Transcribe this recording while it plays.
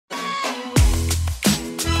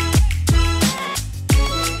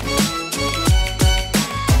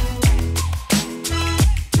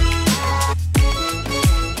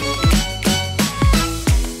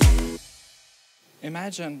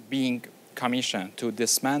Imagine being commissioned to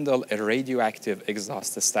dismantle a radioactive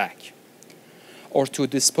exhaust stack or to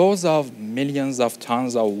dispose of millions of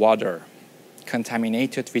tons of water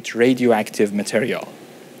contaminated with radioactive material.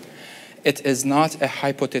 It is not a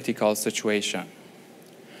hypothetical situation.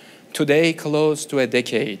 Today, close to a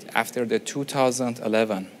decade after the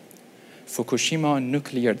 2011 Fukushima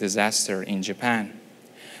nuclear disaster in Japan,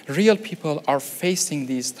 real people are facing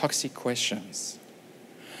these toxic questions.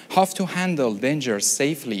 How to handle danger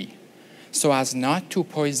safely so as not to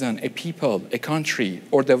poison a people, a country,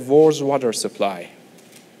 or the world's water supply.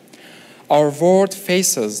 Our world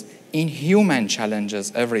faces inhuman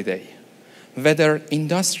challenges every day, whether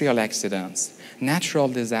industrial accidents, natural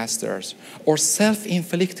disasters, or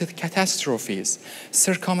self-inflicted catastrophes,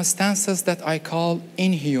 circumstances that I call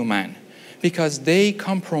inhuman because they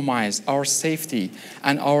compromise our safety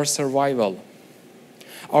and our survival.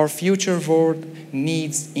 Our future world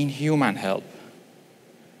needs inhuman help.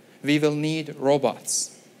 We will need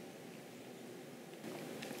robots.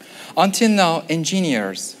 Until now,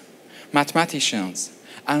 engineers, mathematicians,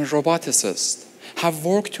 and roboticists have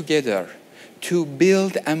worked together to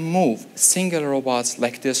build and move single robots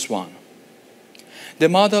like this one. The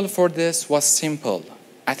model for this was simple,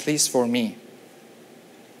 at least for me.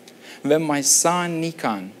 When my son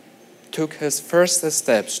Nikon took his first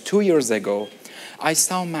steps 2 years ago, I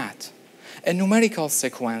saw math, a numerical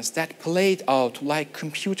sequence that played out like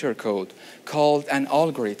computer code called an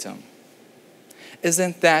algorithm.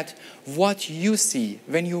 Isn't that what you see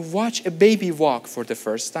when you watch a baby walk for the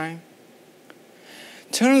first time?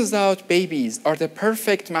 Turns out babies are the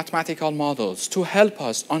perfect mathematical models to help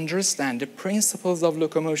us understand the principles of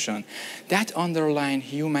locomotion that underline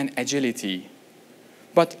human agility.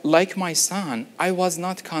 But like my son, I was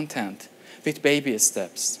not content with baby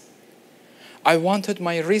steps. I wanted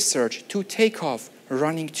my research to take off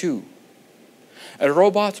running too. A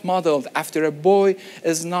robot modeled after a boy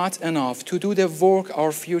is not enough to do the work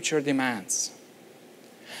our future demands.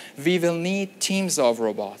 We will need teams of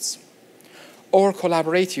robots, or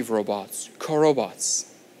collaborative robots,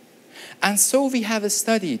 co-robots. And so we have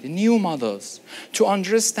studied new models to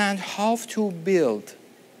understand how to build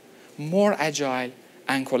more agile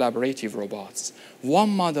and collaborative robots.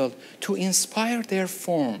 One model to inspire their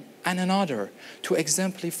form and another to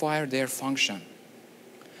exemplify their function.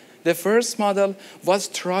 The first model was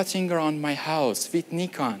trotting around my house with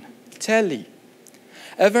Nikon, Telly.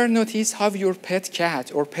 Ever notice how your pet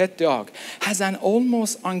cat or pet dog has an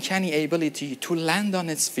almost uncanny ability to land on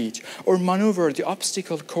its feet or maneuver the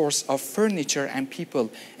obstacle course of furniture and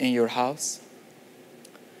people in your house?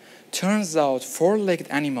 Turns out four-legged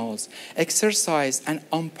animals exercise an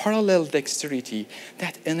unparalleled dexterity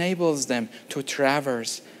that enables them to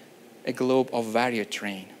traverse a globe of varied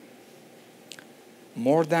terrain.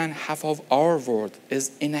 More than half of our world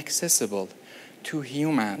is inaccessible to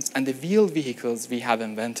humans and the wheeled vehicles we have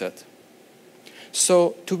invented.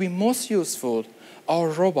 So, to be most useful, our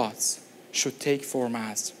robots should take form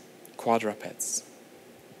as quadrupeds.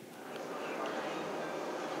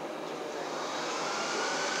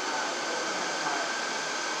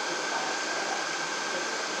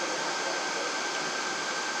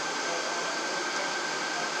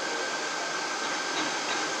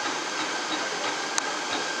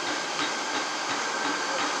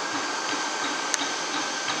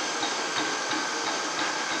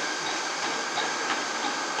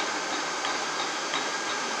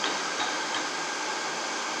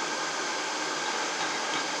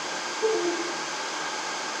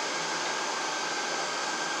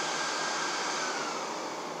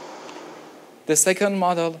 The second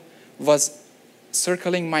model was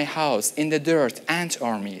circling my house in the dirt, ant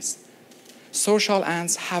armies. Social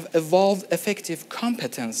ants have evolved effective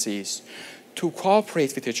competencies to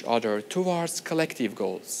cooperate with each other towards collective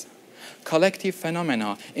goals. Collective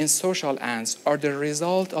phenomena in social ants are the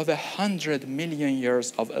result of 100 million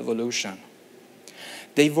years of evolution.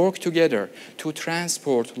 They work together to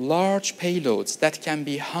transport large payloads that can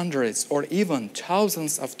be hundreds or even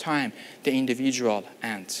thousands of times the individual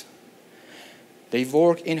ant. They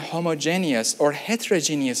work in homogeneous or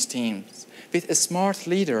heterogeneous teams with smart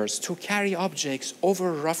leaders to carry objects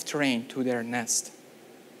over rough terrain to their nest.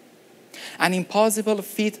 An impossible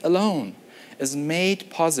feat alone is made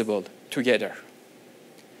possible together.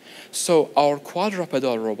 So our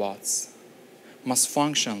quadrupedal robots must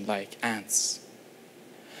function like ants.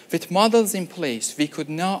 With models in place, we could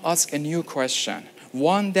now ask a new question,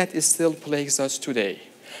 one that still plagues us today.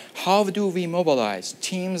 How do we mobilize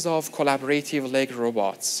teams of collaborative leg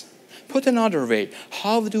robots? Put another way,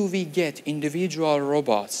 how do we get individual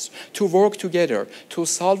robots to work together to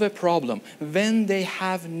solve a problem when they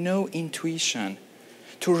have no intuition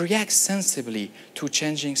to react sensibly to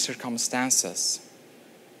changing circumstances.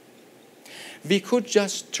 We could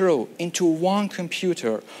just throw into one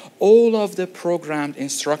computer all of the programmed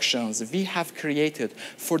instructions we have created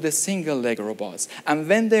for the single-leg robots, and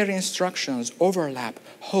when their instructions overlap,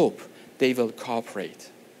 hope they will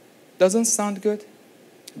cooperate. Doesn't sound good,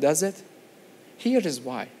 does it? Here is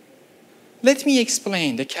why. Let me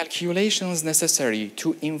explain the calculations necessary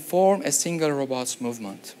to inform a single robot's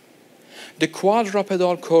movement. The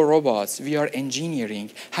quadrupedal co-robots we are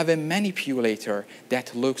engineering have a manipulator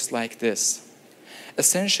that looks like this.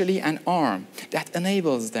 Essentially an arm that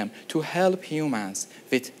enables them to help humans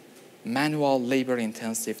with manual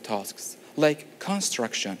labor-intensive tasks like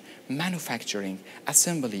construction, manufacturing,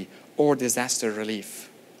 assembly, or disaster relief.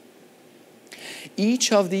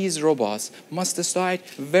 Each of these robots must decide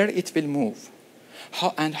where it will move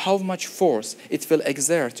and how much force it will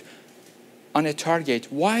exert on a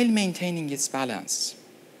target while maintaining its balance.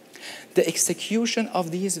 The execution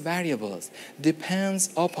of these variables depends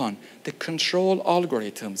upon the control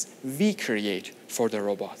algorithms we create for the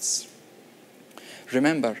robots.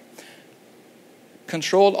 Remember,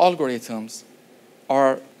 control algorithms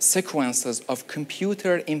are sequences of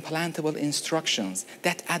computer implantable instructions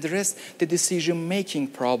that address the decision-making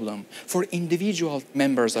problem for individual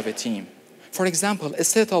members of a team. For example, a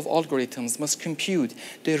set of algorithms must compute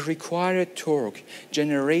the required torque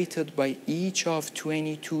generated by each of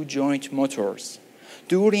 22 joint motors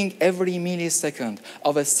during every millisecond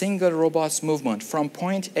of a single robot's movement from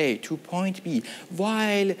point A to point B,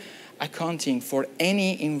 while accounting for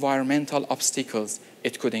any environmental obstacles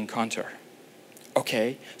it could encounter.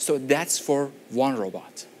 Okay, so that's for one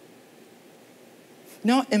robot.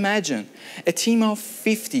 Now imagine a team of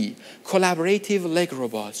 50 collaborative leg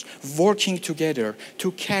robots working together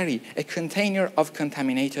to carry a container of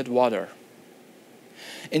contaminated water.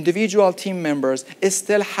 Individual team members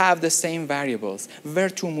still have the same variables: where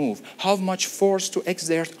to move, how much force to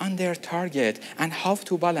exert on their target, and how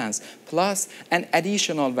to balance, plus an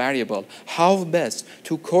additional variable: how best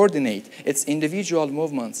to coordinate its individual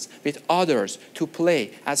movements with others to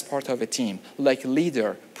play as part of a team, like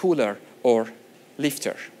leader, puller, or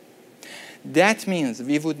lifter. That means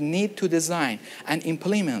we would need to design and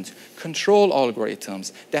implement control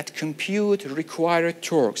algorithms that compute required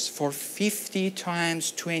torques for 50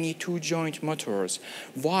 times 22 joint motors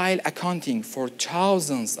while accounting for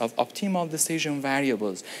thousands of optimal decision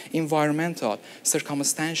variables, environmental,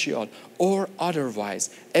 circumstantial, or otherwise,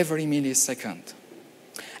 every millisecond.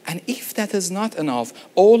 And if that is not enough,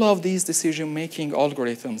 all of these decision-making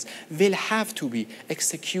algorithms will have to be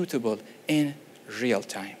executable in real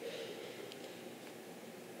time.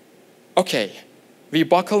 Okay, we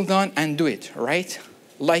buckle down and do it, right?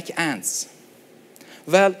 Like ants.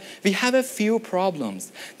 Well, we have a few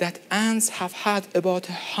problems that ants have had about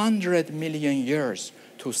 100 million years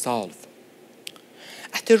to solve.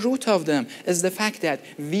 At the root of them is the fact that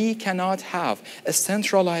we cannot have a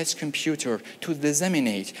centralized computer to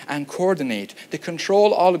disseminate and coordinate the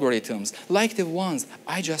control algorithms like the ones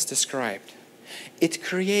I just described. It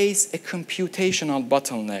creates a computational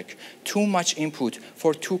bottleneck, too much input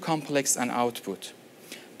for too complex an output.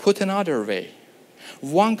 Put another way,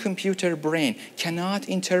 one computer brain cannot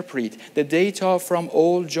interpret the data from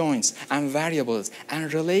all joints and variables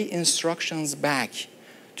and relay instructions back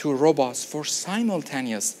to robots for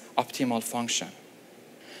simultaneous optimal function.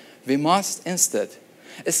 We must instead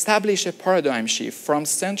establish a paradigm shift from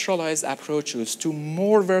centralized approaches to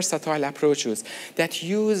more versatile approaches that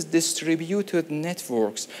use distributed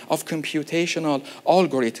networks of computational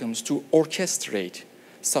algorithms to orchestrate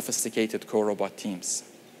sophisticated co-robot teams.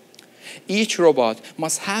 Each robot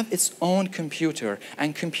must have its own computer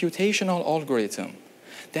and computational algorithm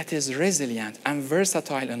that is resilient and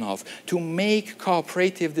versatile enough to make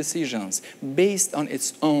cooperative decisions based on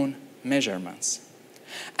its own measurements.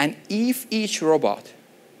 And if each robot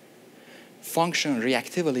functions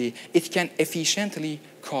reactively, it can efficiently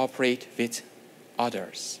cooperate with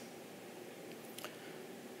others.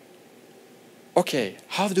 Okay,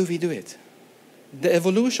 how do we do it? The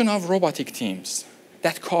evolution of robotic teams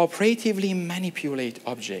that cooperatively manipulate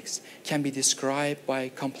objects can be described by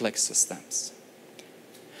complex systems.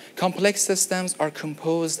 Complex systems are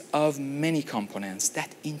composed of many components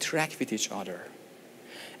that interact with each other.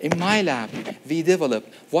 In my lab, we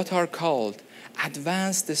develop what are called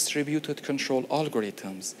advanced distributed control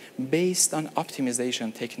algorithms based on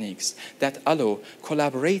optimization techniques that allow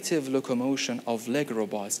collaborative locomotion of leg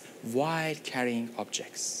robots while carrying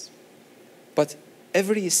objects. But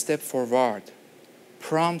every step forward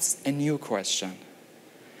prompts a new question,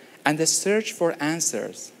 and the search for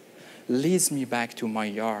answers leads me back to my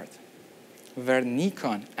yard. where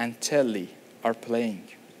Nikon and Telly are playing.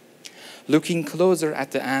 Looking closer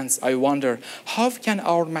at the ants, I wonder, how can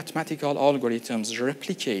our mathematical algorithms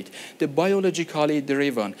replicate the biologically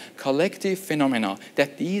driven collective phenomena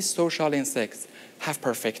that these social insects have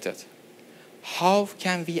perfected? How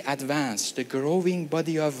can we advance the growing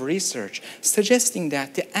body of research suggesting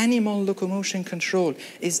that the animal locomotion control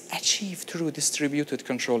is achieved through distributed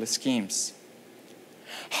control schemes?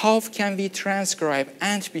 How can we transcribe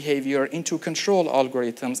ant behavior into control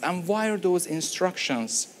algorithms and wire those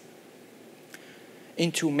instructions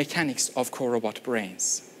into mechanics of core-robot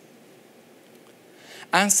brains?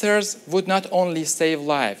 Answers would not only save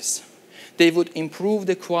lives, they would improve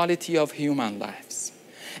the quality of human lives.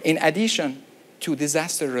 In addition to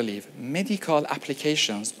disaster relief, medical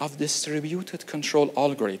applications of distributed control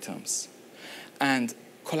algorithms and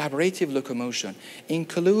collaborative locomotion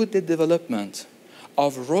include the development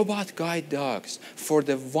of robot guide dogs for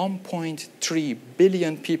the 1.3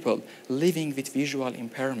 billion people living with visual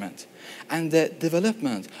impairment, and the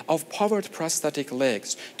development of powered prosthetic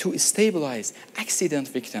legs to stabilize accident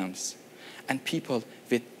victims and people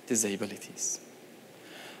with disabilities.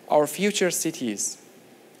 Our future cities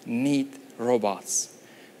need robots,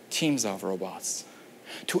 teams of robots,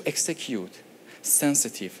 to execute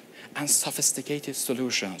sensitive and sophisticated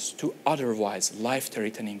solutions to otherwise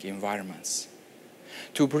life-threatening environments,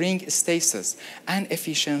 to bring stasis and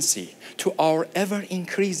efficiency to our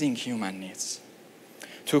ever-increasing human needs,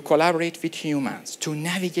 to collaborate with humans to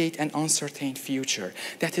navigate an uncertain future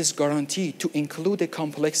that is guaranteed to include a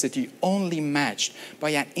complexity only matched by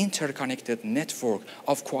an interconnected network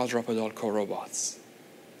of quadrupedal co-robots.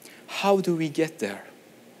 How do we get there?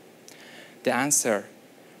 The answer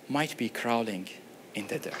might be crawling in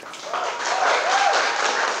the dirt.